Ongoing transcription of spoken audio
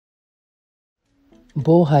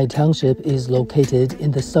Bohai Township is located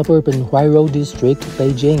in the suburban Huairou district,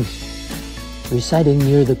 Beijing. Residing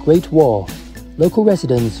near the Great Wall, local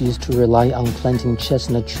residents used to rely on planting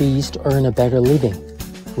chestnut trees to earn a better living,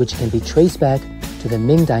 which can be traced back to the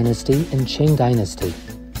Ming Dynasty and Qing Dynasty.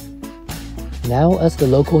 Now, as the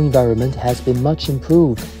local environment has been much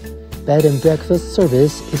improved, bed and breakfast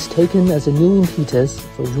service is taken as a new impetus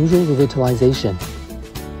for rural revitalization.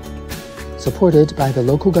 Supported by the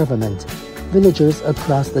local government, villagers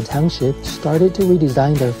across the township started to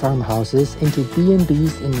redesign their farmhouses into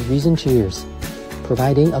B&Bs in recent years,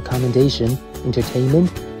 providing accommodation,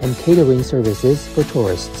 entertainment, and catering services for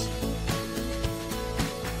tourists.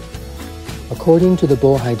 According to the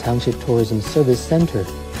Bohai Township Tourism Service Center,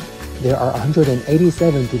 there are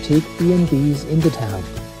 187 boutique B&Bs in the town,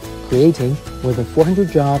 creating more than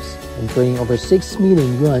 400 jobs and bringing over 6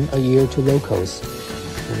 million yuan a year to locals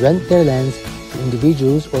who rent their lands to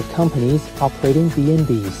individuals or companies operating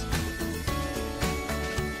B&Bs.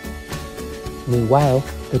 Meanwhile,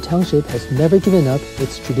 the township has never given up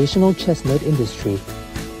its traditional chestnut industry.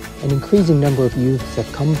 An increasing number of youths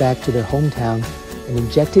have come back to their hometown and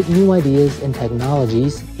injected new ideas and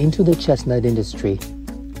technologies into the chestnut industry.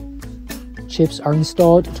 Chips are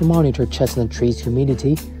installed to monitor chestnut trees'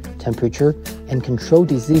 humidity, temperature, and control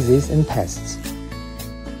diseases and pests.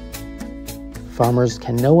 Farmers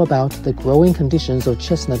can know about the growing conditions of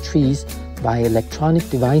chestnut trees via electronic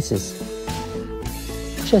devices.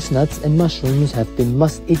 Chestnuts and mushrooms have been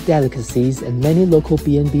must-eat delicacies in many local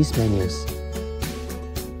B&B's menus.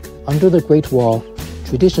 Under the Great Wall,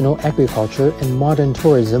 traditional agriculture and modern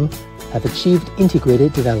tourism have achieved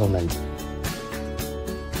integrated development.